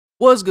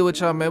What's good with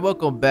y'all, man?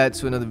 Welcome back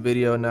to another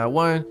video. Now,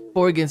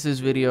 before we get into this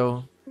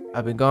video,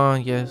 I've been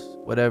gone, yes,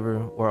 whatever,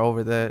 we're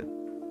over that.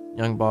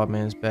 Young bald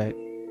man's back.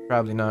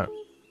 Probably not,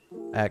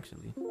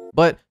 actually.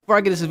 But before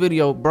I get into this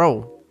video,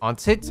 bro, on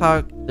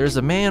TikTok, there's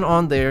a man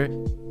on there,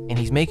 and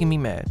he's making me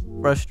mad,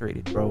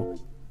 frustrated, bro.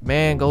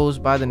 Man goes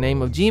by the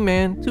name of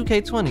GMAN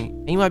 2K20,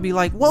 and you might be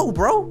like, whoa,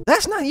 bro,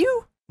 that's not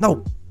you.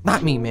 No,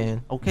 not me,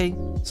 man, okay?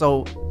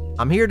 So,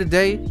 I'm here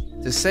today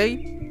to say,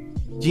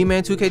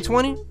 GMAN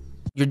 2K20,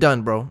 you're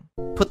done, bro.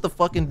 Put the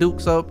fucking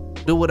dukes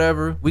up, do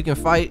whatever, we can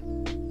fight,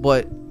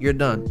 but you're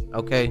done,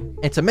 okay?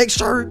 And to make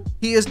sure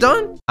he is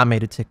done, I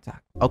made a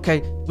TikTok,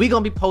 okay? We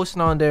gonna be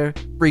posting on there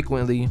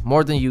frequently,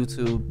 more than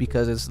YouTube,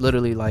 because it's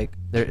literally like,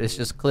 it's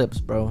just clips,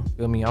 bro.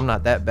 Feel me? I'm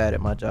not that bad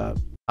at my job.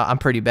 I'm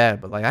pretty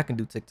bad, but like I can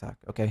do TikTok,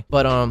 okay?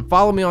 But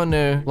follow me on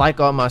there, like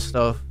all my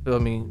stuff, feel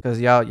me?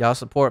 Because y'all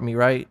support me,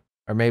 right?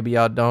 Or maybe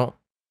y'all don't.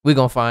 We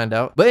gonna find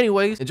out. But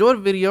anyways, enjoy the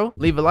video.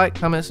 Leave a like,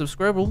 comment,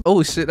 subscribe.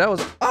 Oh shit, that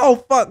was,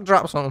 oh fuck,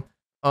 drop some.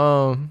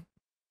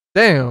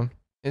 Damn.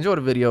 Enjoy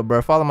the video,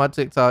 bro. Follow my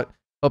TikTok.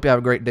 Hope you have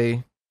a great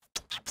day.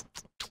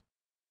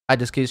 I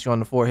just kissed you on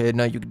the forehead.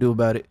 Nothing you can do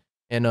about it.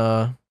 And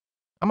I'm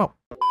out.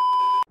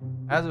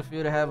 How's it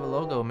feel to have a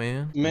logo,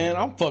 man? Man,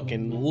 I'm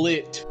fucking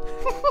lit.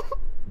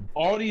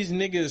 All these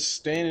niggas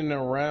standing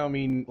around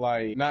me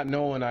like not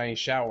knowing I ain't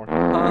showering.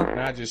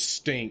 And I just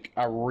stink.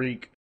 I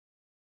reek.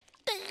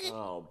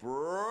 Oh,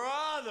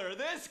 brother,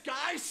 this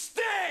guy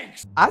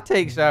stinks! I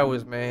take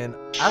showers, man.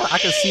 I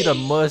can see the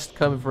must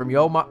coming from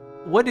yo.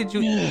 What did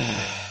you...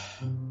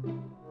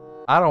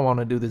 I don't want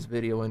to do this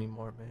video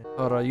anymore, man.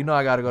 Hold on, you know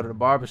I gotta go to the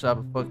barbershop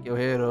and fuck your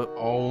head up.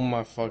 Oh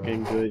my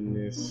fucking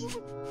goodness.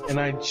 And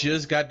I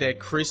just got that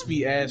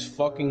crispy ass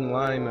fucking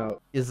lineup.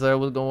 Is there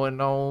what's going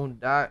on,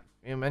 Doc?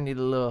 I need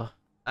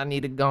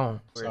to go.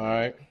 It's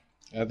alright.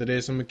 After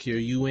this, I'm gonna kill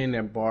you and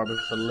that barber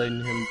for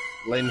letting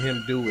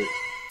him do it.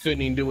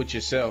 Couldn't even do it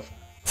yourself.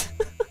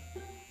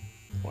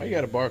 Why you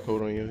got a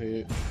barcode on your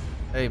head?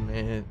 Hey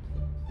man,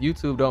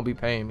 YouTube don't be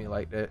paying me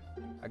like that.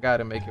 I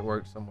gotta make it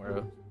work somewhere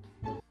else.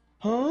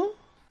 Huh?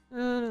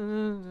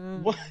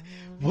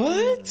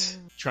 What?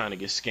 Trying to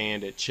get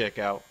scanned at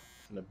checkout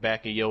in the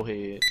back of your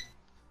head.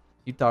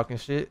 You talking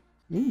shit?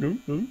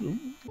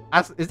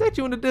 Is that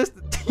you in the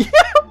distance?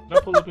 I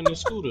pull up in the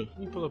scooter.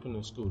 You pull up in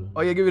the scooter.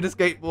 Oh yeah, give me the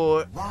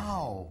skateboard.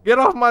 Wow. Get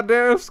off my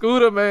damn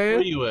scooter, man.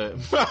 Where you at?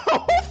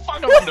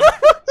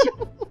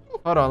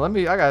 Hold on,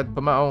 I gotta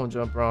put my own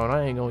jumper on.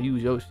 I ain't gonna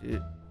use your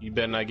shit. You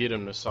better not get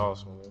him the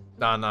sauce,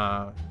 man.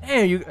 Nah.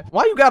 Damn,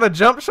 why you got a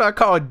jump shot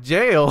called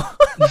jail?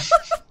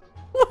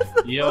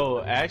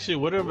 Yo, actually,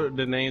 whatever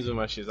the names of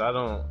my shits, I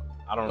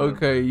don't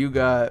Okay, you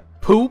got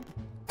poop.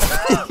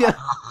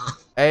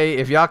 Hey,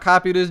 if y'all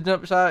copy this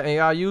jump shot and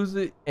y'all use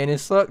it and it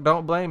suck,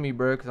 don't blame me,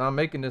 bro, because I'm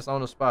making this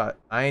on the spot.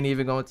 I ain't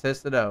even gonna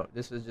test it out.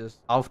 This is just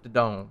off the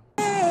dome.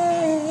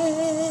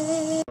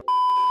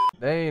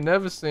 They ain't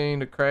never seen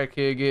the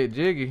crackhead get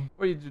jiggy.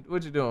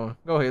 What you doing?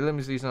 Go ahead, let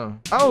me see something.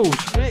 Oh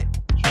shit!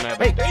 trying to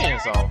have a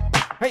dance off.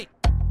 Hey,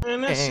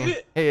 Man, that's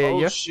it. Hey, Oh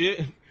yeah. shit!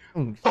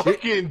 Shit.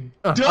 Fucking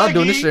I'm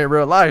doing this shit in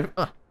real life.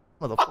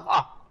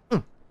 Motherfucker.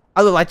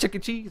 I look like Chuck E.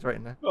 Cheese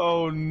right now.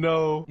 Oh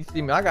no! You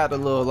see me? I got the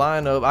little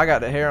lineup. I got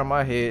the hair on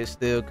my head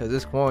still, cause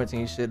this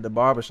quarantine shit. The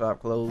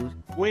barbershop closed.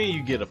 When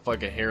you get a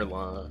fucking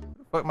hairline?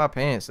 Fuck my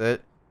pants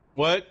at.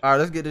 What? All right,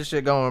 let's get this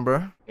shit going,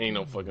 bro. Ain't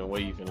no fucking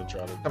way you finna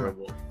try to Come here.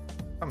 dribble.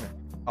 Come here.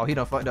 Oh, he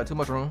done fucked up too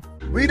much room.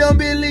 We don't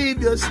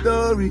believe your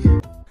story.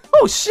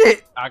 Oh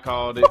shit! I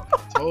called it.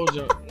 Told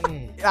you.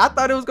 I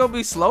thought it was gonna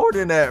be slower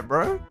than that,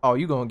 bro. Oh,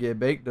 you gonna get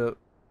baked up?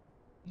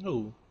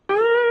 Who? Give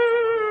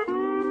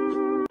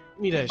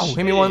me that Oh, shit.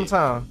 hit me one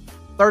time.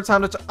 Third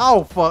time to.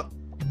 Oh fuck!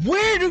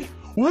 Where do?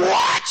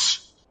 What?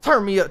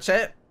 Turn me up,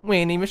 chat. We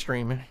ain't even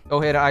streaming.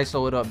 Go ahead and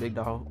ISO it up, big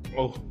dog.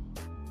 Oh.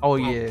 Oh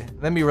yeah.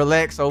 Let me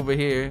relax over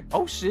here.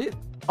 Oh shit.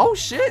 Oh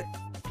shit.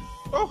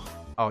 Oh.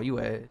 Oh, you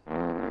ass.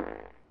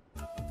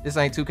 This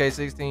ain't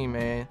 2K16,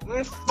 man.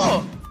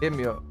 Fuck. Hit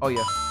me up. Oh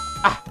yeah.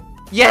 Ah.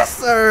 Yes,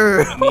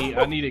 sir.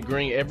 I need a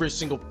green every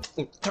single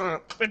time.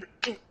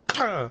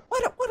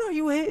 What are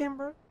you hitting,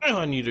 bro?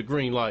 I need a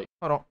green light.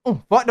 Hold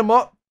on. Fuck them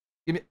up.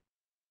 Give me.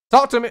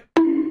 Talk to me.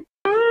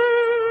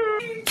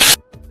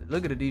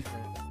 Look at the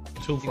defense.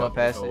 Too You gonna fucking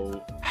pass cold.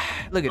 it?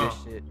 Look at this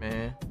shit,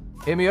 man.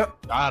 Hit me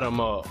up. Got him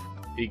up.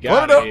 He What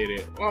got up? hit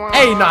it.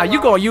 Hey, nah,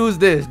 you gonna use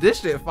this. This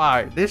shit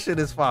fire. This shit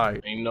is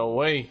fire. Ain't no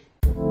way.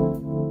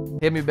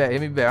 Hit me back. Hit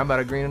me back. I'm about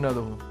to green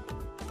another one.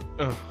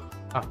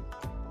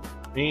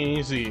 He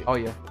ain't see it. Oh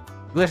yeah.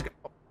 Let's go.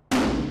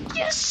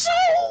 Yes,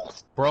 so.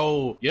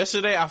 Bro,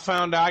 yesterday I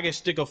found out I can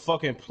stick a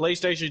fucking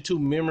PlayStation 2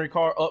 memory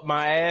card up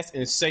my ass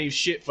and save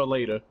shit for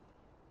later.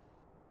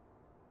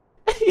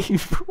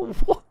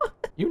 What?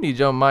 You need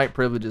your mic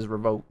privileges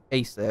revoked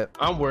ASAP.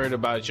 I'm worried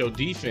about your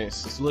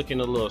defense. It's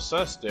looking a little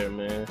sus there,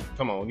 man.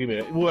 Come on, give me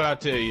that. What I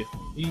tell you?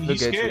 He's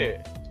Look at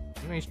scared.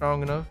 You ain't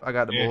strong enough. I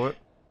got the Yeah. board.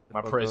 My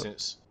Fuck up.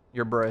 presence.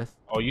 Your breath.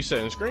 Oh, you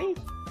setting screens?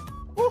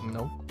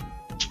 No.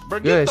 Bro,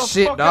 get Good the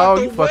shit, fuck dog.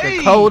 out You the fucking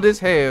way. cold as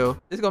hell.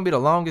 This is gonna be the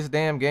longest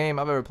damn game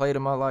I've ever played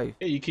in my life.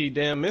 Yeah, you keep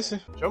damn missing.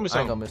 Show me I ain't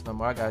something. gonna miss no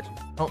more. I got you.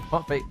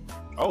 Pump fake,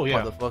 Oh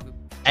yeah. motherfucker.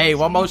 Hey,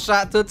 one more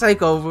shot to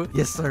takeover.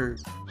 Yes, sir.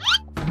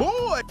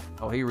 Boy,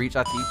 Oh, he reach.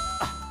 I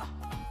teach.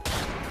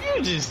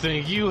 you just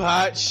think you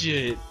hot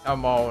shit.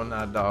 Come on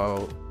now,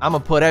 dog. I'ma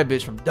put that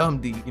bitch from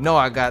dumb deep. You know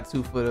I got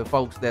to for the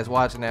folks that's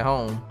watching at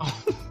home.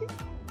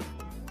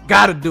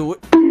 Gotta do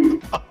it.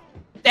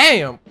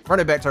 Damn. Run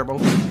it back, Turbo.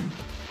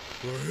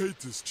 I hate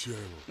this channel.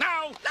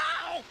 No.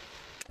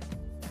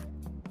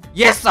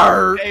 Yes,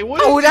 sir. Hey, what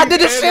Oh, is I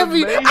did a these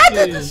shimmy. I did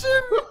a animations?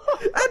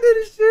 shimmy. I did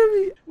a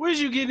shimmy. Where'd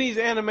you get these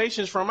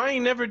animations from? I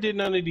ain't never did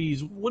none of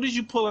these. What is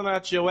you pulling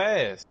out your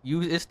ass?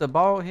 It's the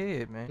bald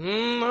head, man.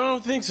 I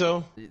don't think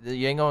so.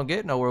 You ain't gonna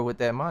get nowhere with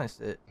that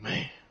mindset.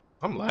 Man,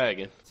 I'm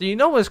lagging. So you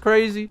know what's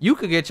crazy? You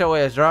could get your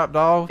ass dropped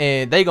off,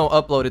 and they gonna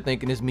upload it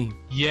thinking it's me.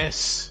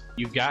 Yes,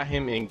 you got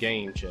him in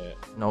game chat.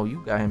 No,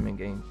 you got him in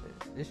game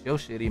chat. This your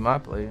shit, he my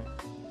player.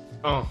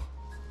 Oh.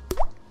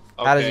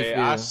 Okay, How does it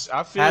feel? I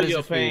How feel does your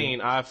it feel?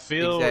 pain. I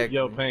feel Exactly.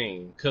 your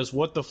pain. Cause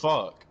what the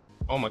fuck?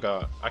 Oh my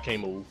god, I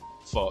can't move.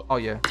 Fuck. Oh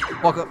yeah.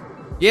 Fuck up.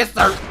 Yes,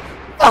 sir.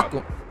 Fuck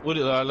him. What?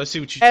 Let's see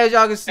what you. As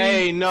y'all can see,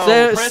 Hey, no.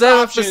 seven Press for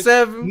options.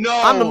 7.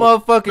 No. I'm the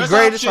motherfucking Press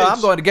greatest. So I'm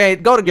options. going to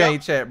game. Go to game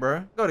Yep. chat,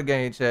 bro. Go to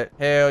game chat.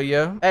 Hell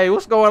yeah. Hey,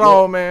 what's going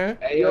on, man?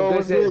 Hey, yo,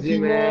 this is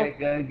G-Man.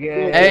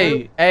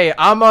 Good. Hey,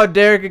 I'm on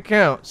Derek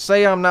account.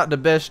 Say I'm not the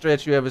best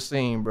stretch you ever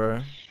seen,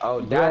 bro. Oh,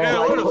 Man,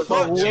 that's where the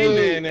fuck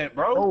G-Man at,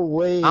 bro? No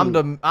way. I'm the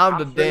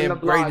spinning damn the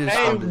block. greatest.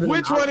 Hey, I'm the-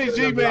 which one is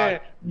G-Man?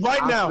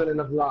 Right I'm now. spinning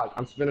the block.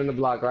 I'm spinning the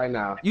block right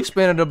now. You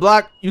spinning the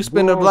block. You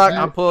spin the Boom, block.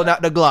 man. I'm pulling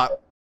out the Glock.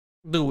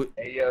 Do it.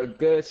 Hey, yo,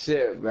 good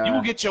shit, bro. You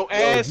will get your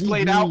ass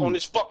laid out on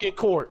this fucking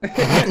court.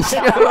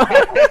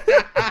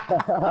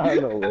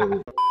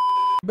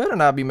 Better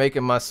not be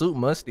making my suit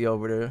musty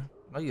over there.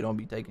 No, you don't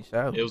be taking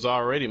showers. It was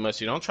already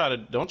musty. Don't try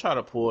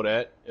to pull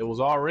that. It was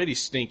already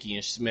stinky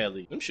and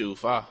smelly. Them shoes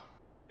fire.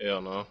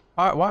 Hell no.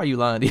 Why are you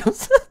lying to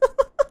yourself?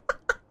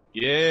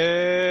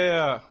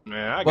 Yeah,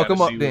 man. I Fuck gotta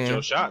 'em up, see then. what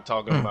your shot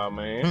talking about,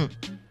 man.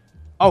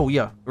 Oh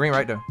yeah, green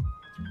right there.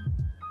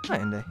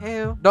 What in the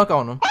hell? Dunk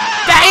on him.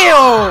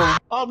 Damn!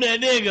 I'm that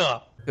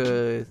nigga.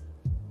 Cause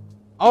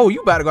oh,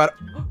 you about to go out.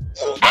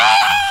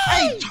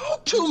 Hey,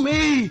 talk to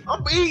me.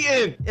 I'm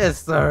eating.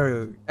 Yes,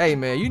 sir. Hey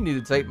man, you need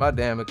to take my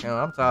damn account.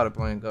 I'm tired of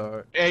playing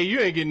guard. Hey, you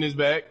ain't getting this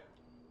back.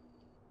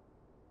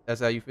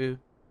 That's how you feel?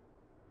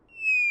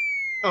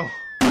 Oh.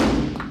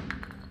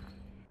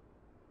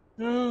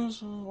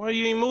 Why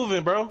you ain't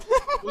moving, bro?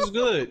 What's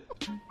good?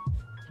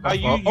 How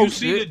you Oh,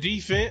 see the shit.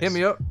 defense? Hit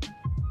me up.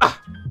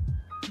 Ah.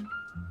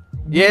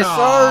 Yes, Nah.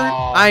 sir.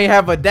 I ain't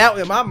have a doubt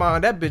in my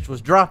mind. That bitch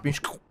was dropping.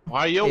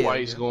 Why your Yeah,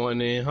 whites yeah. going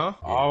in, huh?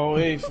 Oh,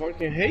 ain't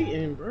fucking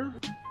hating, bro.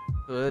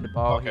 Good, the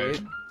ball Okay.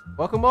 hit.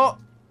 Welcome up.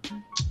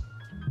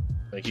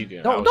 Like you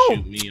can Don't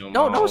outshoot me on my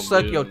don't own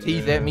suck your business,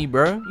 teeth man. at me,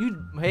 bro.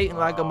 You hating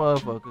like a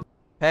motherfucker.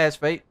 Pass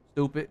fake,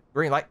 stupid.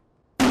 Green light.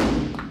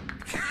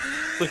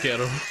 Look at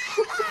him.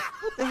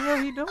 What the hell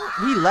he doing?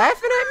 He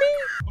laughing at me?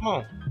 Come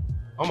on.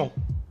 Come on.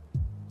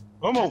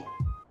 Come on.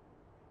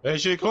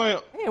 That shit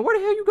clamp. Man, where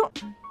the hell you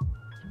going?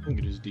 Look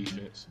at his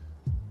defense.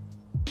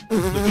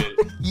 Look at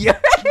it. Yeah,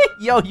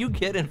 yo, you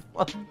getting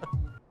fucked up.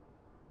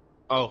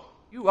 Oh.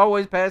 You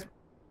always pass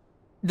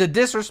the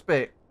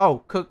disrespect. Oh,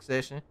 cook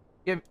session.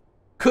 Give me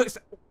cook.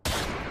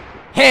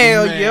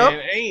 Hell Man, yeah.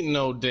 ain't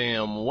no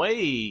damn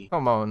way.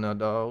 Come on now,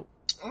 dog.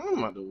 I'm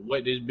about to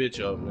wet this bitch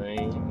up,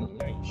 man.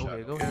 I ain't Go shot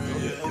ahead, go no ahead, go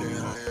bitch. ahead.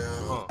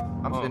 Uh,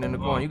 I'm sitting in the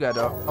uh, corner. You got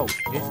dog. Oh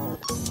shit.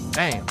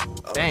 Damn.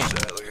 Damn.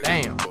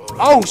 Damn.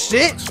 Oh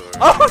shit.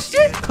 Oh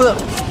shit. Clip.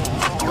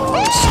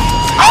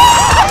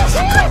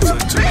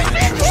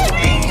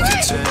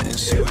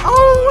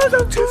 Oh, what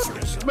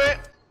the Man,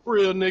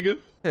 real nigga.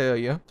 hell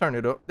yeah. Turn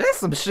it up. That's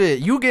some shit.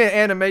 You get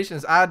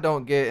animations I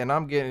don't get, and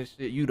I'm getting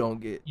shit you don't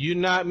get. You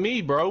not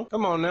me, bro.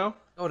 Come on now.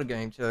 Go to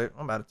game chat.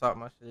 I'm about to talk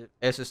my shit.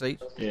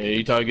 SSH. Yeah,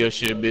 you talk your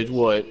shit, bitch.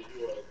 What?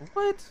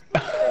 What?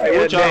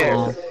 What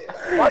y'all on?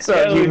 What's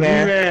up,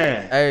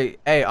 G-Man?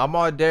 Hey, I'm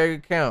on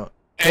Derek account.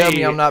 Tell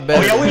me I'm not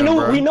better. Oh, yeah, than him,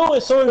 bro. we know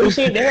as soon as we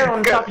see the hair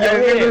on the top of your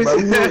head, bro.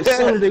 We know as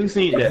soon as we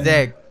see that.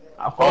 Exactly.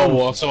 Oh,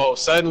 well, so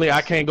suddenly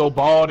I can't go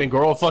bald and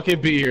grow a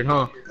fucking beard,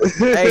 huh?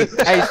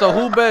 hey, so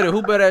who better?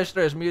 Who better at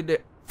stress? Me or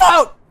Derek?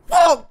 Fuck!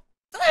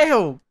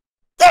 Damn!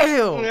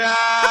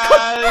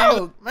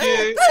 Fuck, man,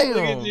 yeah, damn.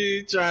 Look at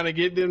you trying to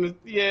get them to,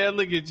 yeah,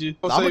 look at you.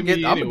 I'm gonna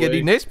get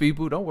these next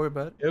people. Don't worry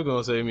about it. They're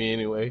gonna say me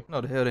anyway.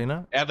 No, the hell they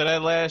not. After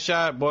that last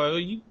shot, boy,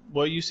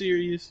 you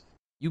serious?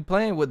 You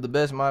playing with the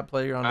best mod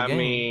player on the I game.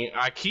 mean,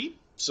 I keep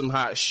some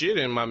hot shit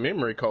in my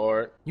memory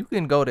card. You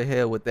can go to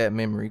hell with that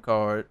memory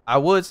card. I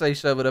would say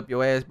shove it up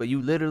your ass, but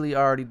you literally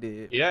already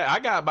did. Yeah, I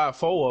got about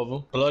 4 of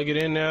them. Plug it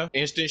in there.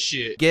 Instant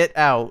shit. Get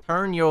out.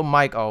 Turn your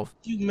mic off.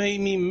 You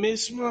made me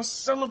miss my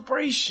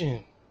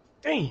celebration.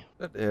 Damn.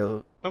 What the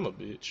hell? I'm a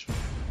bitch.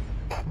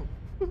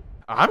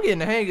 I'm getting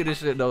the hang of this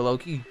shit though, low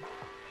key.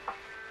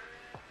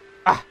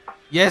 Ah,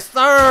 yes,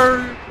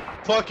 sir.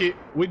 Fuck it.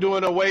 We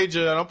doing a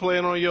wager and I'm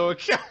playing on your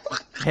account.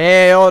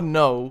 Hell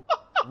no.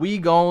 We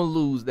gonna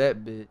lose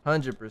that bitch.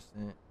 100%.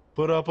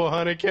 Put up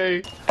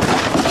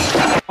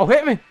 100K. Oh,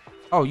 hit me.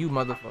 Oh, you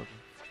motherfucker.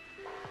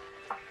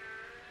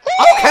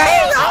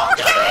 Okay.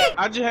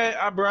 I just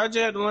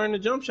had to learn the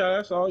jump shot.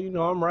 That's all. You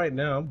know, I'm right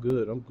now. I'm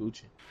good. I'm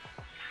Gucci.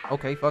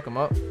 Okay, fuck him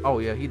up. Oh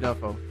yeah, he done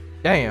for.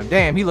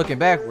 Damn, he looking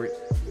backwards.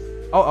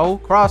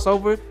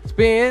 Crossover,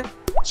 spin.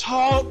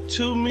 Talk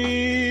to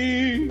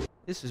me.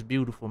 This is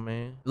beautiful,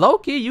 man. Low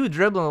key, you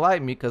dribbling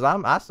like me, cause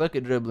I suck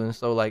at dribbling,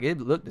 so like it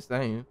looked the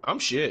same. I'm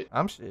shit.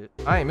 I'm shit.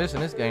 I ain't missing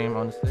this game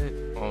on the set.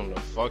 On the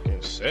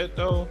fucking set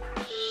though.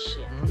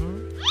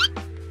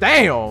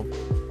 Damn.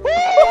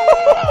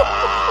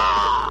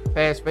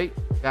 Pass fake.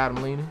 Got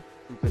him leaning.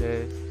 Stupid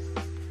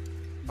ass.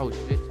 Oh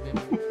shit.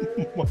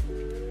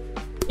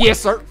 Yes,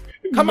 sir.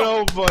 Come on.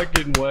 No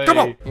fucking way. Come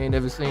on. Ain't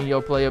never seen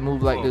your player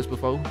move like this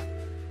before.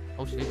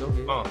 Oh shit, go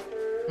ahead.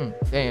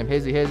 Damn,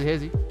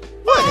 hezzy.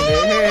 What in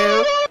the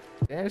hell?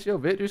 That's your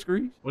victory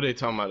screech. What they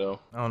talking about though?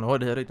 I don't know what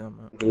the hell they talking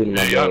about.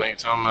 Yeah, y'all ain't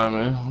talking about,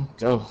 man.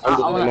 Go. I'm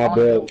deleting my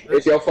build.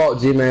 It's your fault,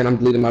 G-Man. I'm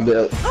deleting my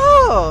build.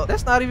 Oh,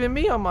 that's not even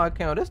me on my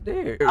account. That's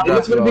there. Is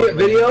this gonna be a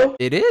video?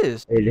 It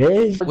is. It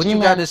is. What you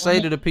got to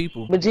say to the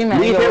people? But G-Man,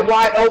 Leave him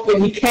wide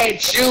open. He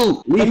can't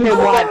shoot. Leave him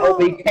wide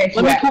open. He can't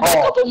shoot let me at pull back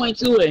all. up on my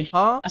 2A.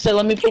 Huh? I said,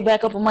 let me pull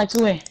back up on my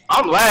 2A.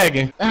 I'm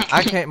lagging.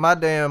 I can't. My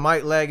damn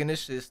mic lagging.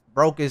 This shit's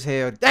broke as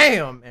hell.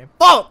 Damn, man.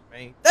 Fuck,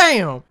 man.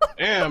 Damn.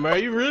 Damn,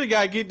 man, you really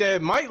gotta get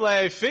that mic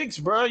lag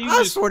fixed, bro. You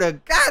I just swear to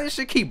God, this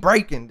shit keep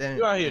breaking. Damn.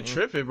 you out here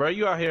tripping, bro.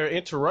 You out here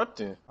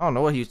interrupting. I don't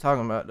know what he was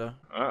talking about though.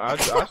 I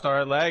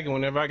started lagging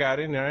whenever I got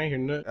in there. I ain't hear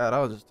nothing. God, I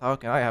was just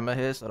talking. I had my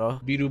headset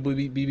off. Beep beep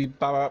beep beep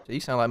pop pop. You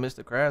sound like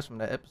Mr. Krabs from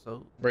that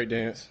episode. Break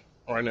dance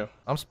right now.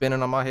 I'm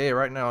spinning on my head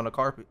right now on the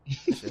carpet.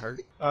 This shit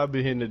hurt. I've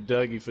been hitting the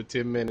Dougie for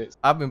 10 minutes.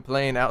 I've been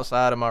playing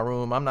outside of my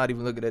room. I'm not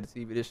even looking at the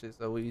TV. This shit's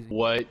so easy.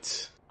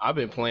 What? I've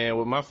been playing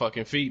with my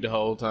fucking feet the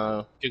whole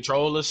time.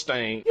 Controller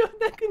stank. Yo,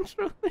 that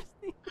controller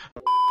thing.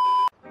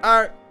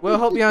 Alright, well,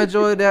 hope y'all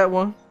enjoyed that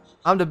one.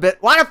 I'm the best.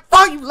 Why the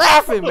fuck you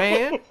laughing,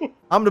 man?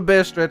 I'm the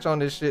best stretch on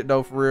this shit,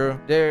 though, for real.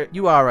 Derek,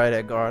 you alright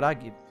at guard. I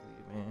give it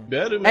to you, man.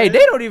 Better, man. Hey,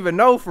 they don't even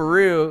know for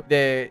real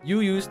that you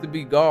used to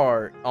be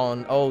guard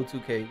on old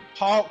 2K.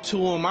 Talk to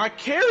him. I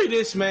carry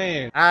this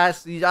man. I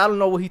see. I don't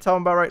know what he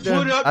talking about right there.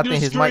 Put up I the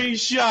think his mic.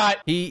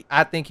 screenshot.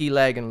 I think he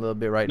lagging a little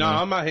bit right No,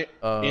 now. I'm out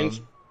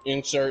here.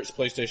 Inserts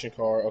PlayStation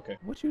card. Okay.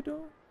 What you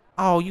doing?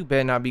 Oh, you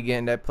better not be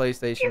getting that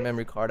PlayStation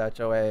memory card out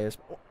your ass.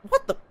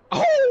 What the?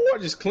 Oh, I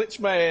just clenched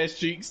my ass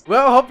cheeks.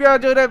 Well, hope y'all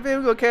enjoyed that video.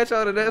 We're gonna catch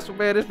y'all to the next one,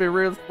 man. It's been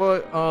real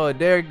fun.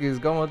 Derek is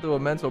going through a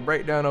mental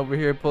breakdown over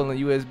here, pulling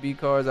USB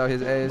cards out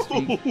his ass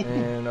cheeks.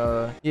 And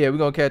yeah, we're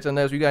gonna catch on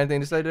next. You got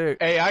anything to say,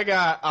 Derek? Hey,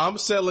 I'm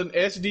selling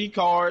SD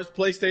cards,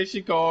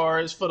 PlayStation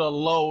cards for the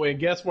low, and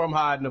guess where I'm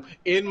hiding them?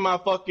 In my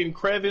fucking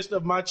crevice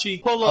of my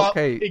cheek. Pull up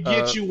and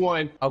get you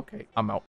one. Okay, I'm out.